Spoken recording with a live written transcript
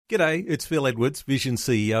G'day, it's Phil Edwards, Vision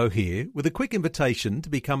CEO here, with a quick invitation to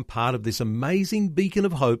become part of this amazing beacon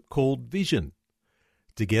of hope called Vision.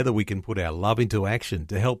 Together we can put our love into action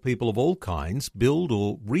to help people of all kinds build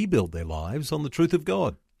or rebuild their lives on the truth of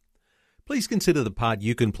God. Please consider the part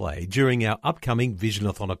you can play during our upcoming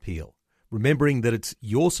Visionathon appeal, remembering that it's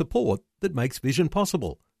your support that makes Vision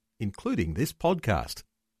possible, including this podcast.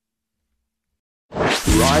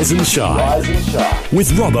 Rise and Shine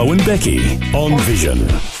with Robbo and Becky on Vision.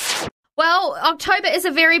 Well, October is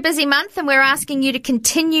a very busy month and we're asking you to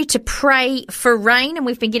continue to pray for rain, and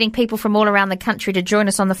we've been getting people from all around the country to join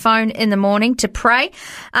us on the phone in the morning to pray.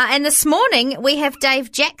 And this morning we have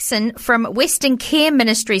Dave Jackson from Western Care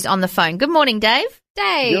Ministries on the phone. Good morning, Dave.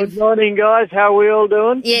 Good morning, guys. How are we all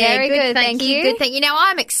doing? Yeah, Very good, thank you. Good, thank you. Now,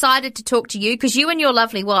 I'm excited to talk to you because you and your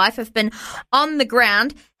lovely wife have been on the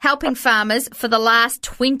ground helping farmers for the last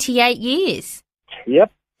 28 years.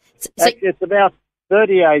 Yep. So, It's about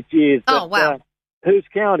 38 years. Oh, wow. Who's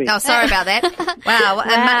counting? Oh, sorry about that. Wow.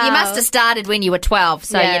 Wow. You must have started when you were 12,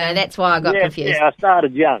 so, that's why I got confused. Yeah, I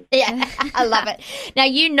started young. Yeah, I love it. Now,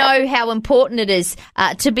 you know how important it is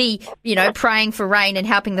to be, praying for rain and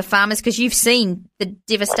helping the farmers, because you've seen the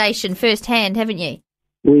devastation firsthand, haven't you?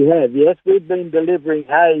 We have, yes. We've been delivering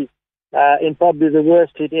hay in probably the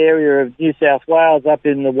worst hit area of New South Wales, up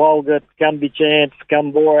in the Walgett, Cumbie-Chance,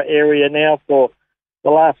 Cumbora area now for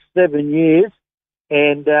the last 7 years.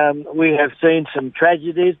 And we have seen some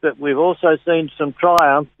tragedies, but we've also seen some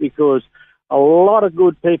triumphs because a lot of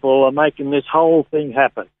good people are making this whole thing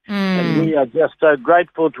happen. And we are just so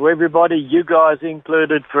grateful to everybody, you guys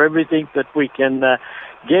included, for everything that we can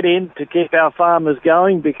get in to keep our farmers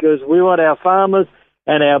going, because we want our farmers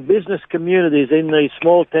and our business communities in these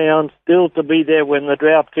small towns still to be there when the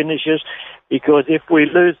drought finishes, because if we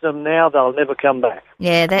lose them now, they'll never come back.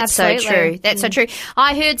 Yeah, that's Absolutely. so true. That's so true.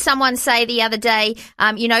 I heard someone say the other day,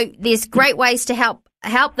 there's great ways to help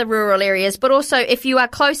the rural areas, but also if you are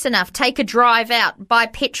close enough, take a drive out, buy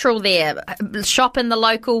petrol there, shop in the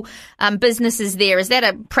local businesses there. Is that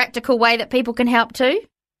a practical way that people can help too?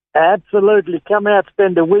 Absolutely. Come out,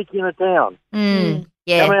 spend a week in a town.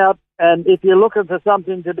 Yeah. Come out, and if you're looking for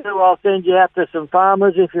something to do, I'll send you out to some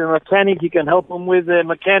farmers. If you're a mechanic, you can help them with their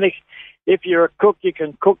mechanics. If you're a cook, you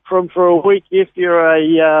can cook for them for a week. If you're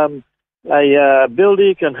a builder,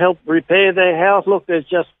 you can help repair their house. Look, there's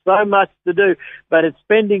just so much to do, but it's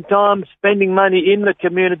spending time, spending money in the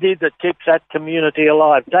community that keeps that community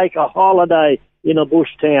alive. Take a holiday in a bush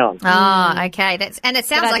town. Oh, okay. It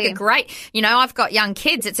sounds like idea. a great, I've got young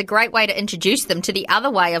kids. It's a great way to introduce them to the other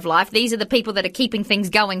way of life. These are the people that are keeping things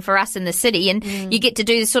going for us in the city, and you get to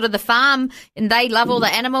do sort of the farm, and they love all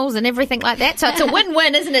the animals and everything like that. So it's a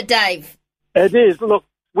win-win, isn't it, Dave? It is. Look,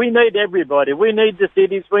 we need everybody. We need the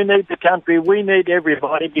cities. We need the country. We need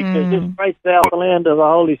everybody, because this great south land of the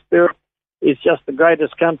Holy Spirit is just the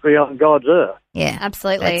greatest country on God's earth. Yeah,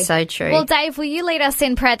 Absolutely. That's so true. Well, Dave, will you lead us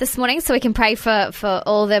in prayer this morning so we can pray for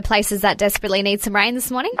all the places that desperately need some rain this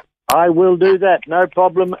morning? I will do that. No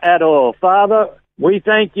problem at all. Father, we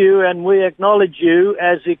thank you and we acknowledge you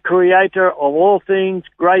as the creator of all things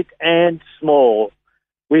great and small.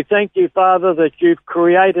 We thank you, Father, that you've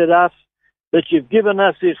created us, that you've given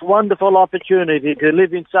us this wonderful opportunity to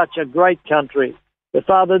live in such a great country. But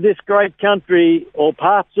Father, this great country, or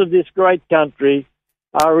parts of this great country,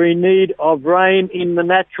 are in need of rain in the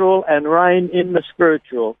natural and rain in the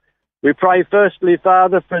spiritual. We pray firstly,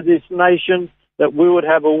 Father, for this nation, that we would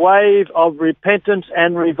have a wave of repentance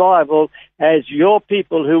and revival as your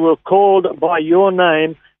people who were called by your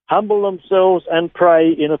name humble themselves and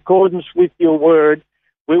pray in accordance with your word.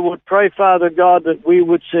 We would pray, Father God, that we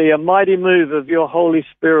would see a mighty move of your Holy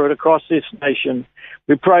Spirit across this nation.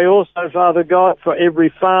 We pray also, Father God, for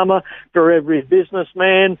every farmer, for every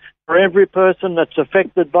businessman, for every person that's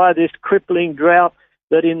affected by this crippling drought,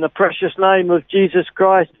 that in the precious name of Jesus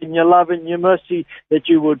Christ, in your love and your mercy, that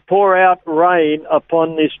you would pour out rain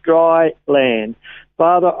upon this dry land.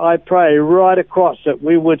 Father, I pray right across that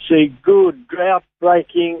we would see good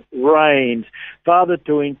drought-breaking rains. Father,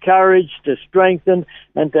 to encourage, to strengthen,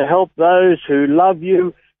 and to help those who love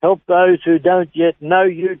you, help those who don't yet know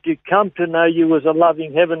you to come to know you as a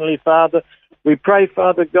loving Heavenly Father. We pray,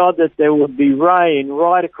 Father God, that there would be rain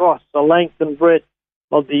right across the length and breadth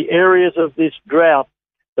of the areas of this drought,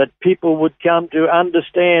 that people would come to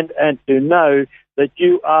understand and to know that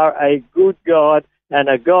you are a good God and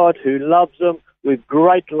a God who loves them with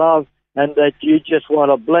great love, and that you just want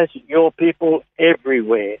to bless your people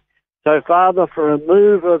everywhere. So, Father, for a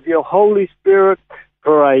move of your Holy Spirit,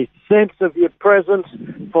 for a sense of your presence,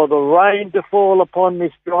 for the rain to fall upon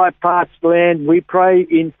this dry, parched land, we pray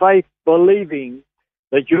in faith, believing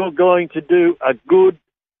that you're going to do a good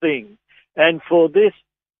things. And for this,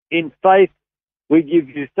 in faith, we give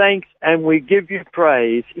you thanks and we give you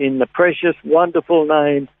praise in the precious, wonderful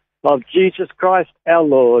name of Jesus Christ our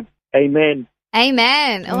Lord. Amen.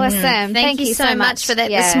 Amen. Awesome. Thank you so much for that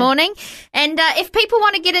this morning. And if people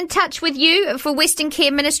want to get in touch with you for Western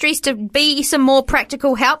Care Ministries to be some more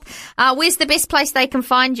practical help, where's the best place they can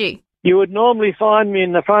find you? You would normally find me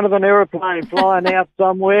in the front of an aeroplane flying out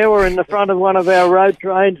somewhere, or in the front of one of our road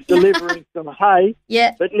trains delivering some hay.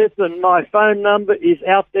 Yeah. But listen, my phone number is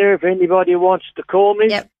out there if anybody wants to call me.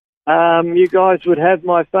 Yep. You guys would have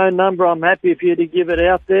my phone number. I'm happy for you to give it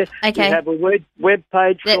out there. Okay. We have a web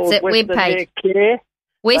page called Western Air Care.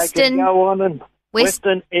 They can go on and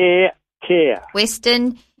Western Air Care.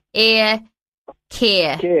 Western Air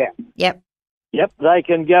Care. Yep, they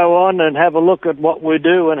can go on and have a look at what we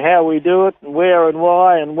do and how we do it and where and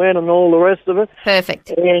why and when and all the rest of it. Perfect.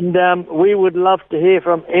 And we would love to hear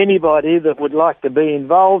from anybody that would like to be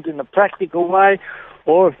involved in a practical way,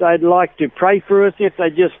 or if they'd like to pray for us, if they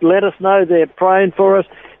just let us know they're praying for us.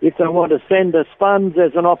 If they want to send us funds,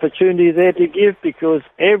 there's an opportunity there to give, because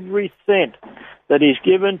every cent that is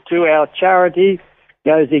given to our charity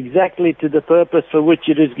goes exactly to the purpose for which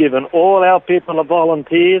it is given. All our people are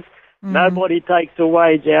volunteers. Nobody takes a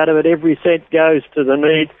wage out of it. Every cent goes to the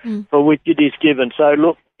need for which it is given. So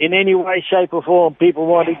look, in any way, shape or form people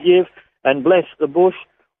want to give and bless the bush,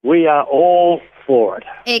 we are all for it.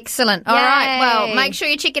 Excellent. All right. Well, make sure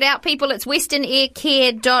you check it out, people. It's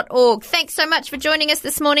westernaircare.org. Thanks so much for joining us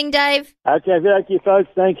this morning, Dave. Okay, thank you, folks.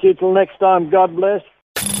 Thank you. Till next time. God bless.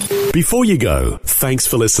 Before you go, thanks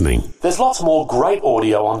for listening. There's lots more great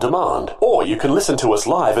audio on demand, or you can listen to us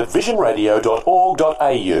live at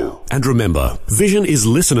visionradio.org.au. And remember, Vision is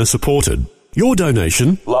listener supported. Your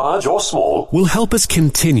donation, large or small, will help us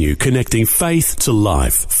continue connecting faith to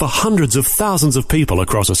life for hundreds of thousands of people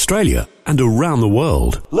across Australia and around the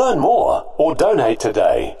world. Learn more or donate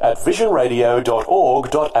today at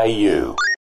visionradio.org.au.